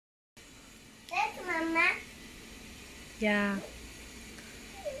Mama? Yeah.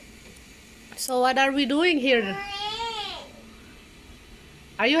 So what are we doing here?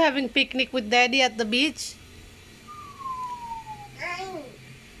 Are you having picnic with Daddy at the beach?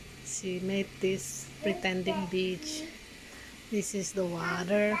 She made this pretending beach. This is the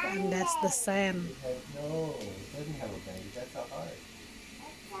water and that's the sand. No, it doesn't have a band. That's a heart.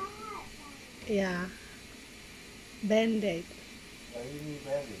 Yeah. Band-aid. Why do you need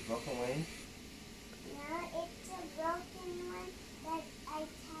band-aid? Broken wing? No, it's a broken one that I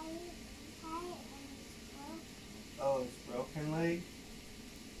tie it and it's broken. Oh, it's broken leg?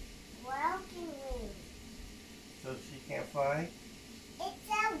 Broken wing. So she can't fly? It's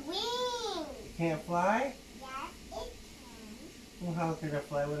a wing. She can't fly? Yes, it can. Well, how can it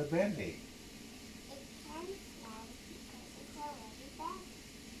fly with a band-aid? It can fly because it's already back.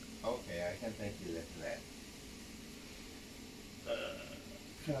 Okay, I can thank you for that.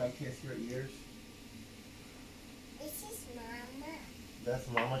 Can I kiss your ears? This is Mama. That's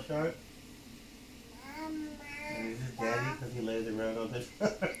Mama Shark? Mama. And this is Daddy because he lays around on this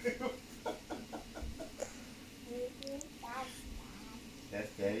side. That's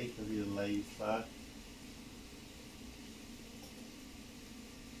Daddy because he lays spot.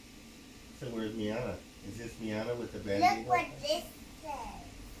 So where's Miana? Is this Miana with the band-aid? Look what this says.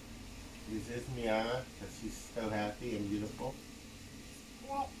 Is this Miana because she's so happy and beautiful?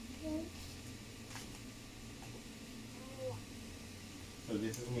 Like pink. So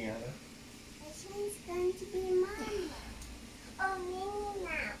this is Miana? This one's going to be Mama. Oh, Minnie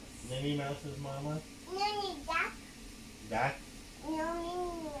Mouse. Minnie Mouse is Mama? Minnie Duck. Duck? No,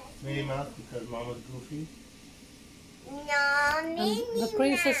 Minnie Mouse. Minnie Mouse because Mama's goofy? No, Minnie The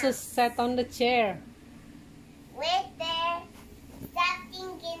princess is sat on the chair. With their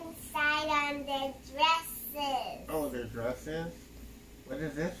stuffing inside on their dresses. Oh, their dresses? What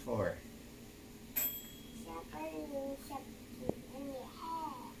is this for? In your hair.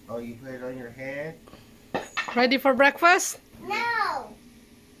 Oh, you put it on your head? Ready for breakfast? No.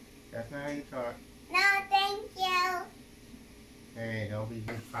 That's not how you talk. No, thank you. Hey, don't be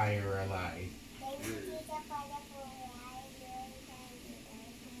fire or lie. Thank you, Tita, for the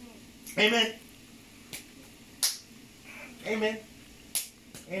food. Amen. Amen.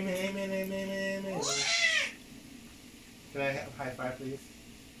 Amen, amen, amen, amen. Can I have a high five, please?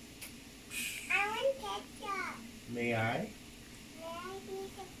 I want ketchup. May I? May I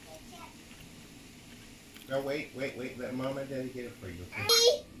please have ketchup? No, wait. Let Mom and Daddy get it for you.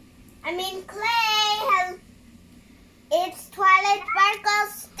 Clay has its Twilight Sparkle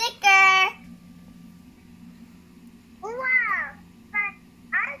sticker. Wow, but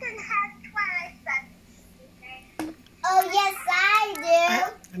I don't have Twilight Sparkle sticker. Oh, yes, I do.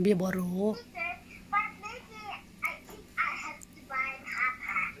 Ambil baru. But maybe I think I have to buy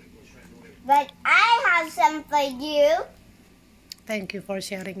Papa. But I have some for you. Thank you for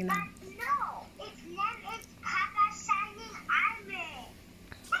sharing now. No, its name is Papa Shining Armor.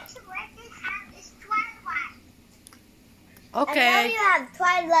 That's what they have is Twilight. I know Okay. you have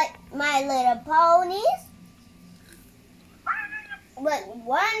Twilight My Little Ponies. But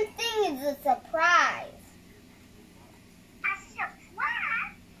one thing is a surprise. A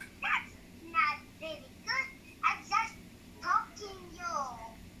surprise? That's not very good. I'm just poking you.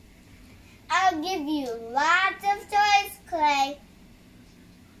 I'll give you lots of toys, Clay.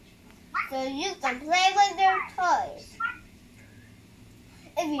 So you can play with your toys.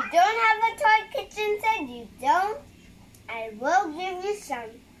 If you don't have a toy kitchen set, you don't, I will give you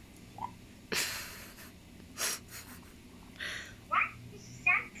some. What is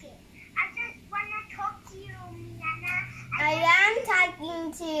something? I just want to talk to you, Miana. I am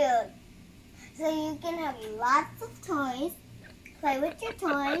talking to you. So you can have lots of toys, play with your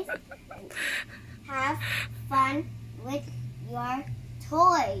toys, and have fun with your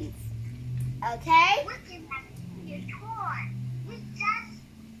toys. Okay? We can have your toy. We just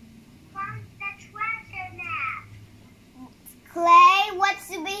found the treasure now. Clay, what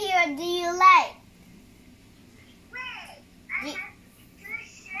superhero do you like? Wait, I have to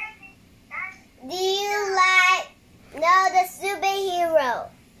share Do you like the superhero?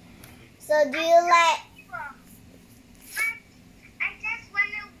 So do you like I just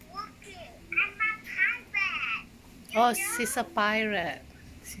wanna walk it. I'm a pirate. Oh, she's a pirate.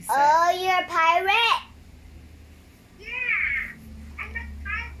 She said. Oh, you're a pirate? Yeah, I'm a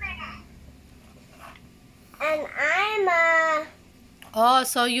pirate. And I'm a... Oh,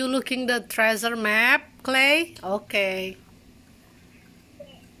 so you looking the treasure map, Clay? Okay.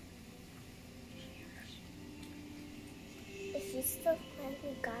 If you still playing,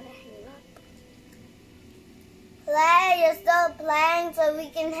 you gotta hang up. Clay, you're still playing so we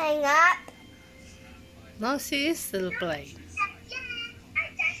can hang up? No, she is still playing.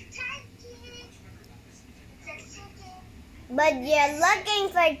 But you're looking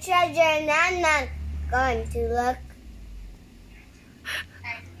for treasure and I'm not going to look.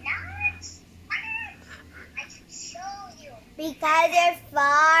 Because you're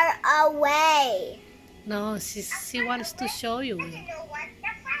far away. No, she wants to show you.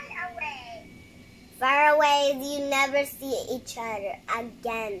 Far away, you never see each other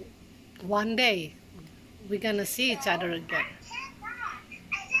again. One day, we're gonna see each other again.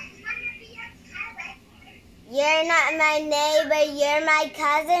 You're not my neighbor, you're my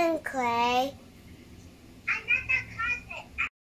cousin, Clay.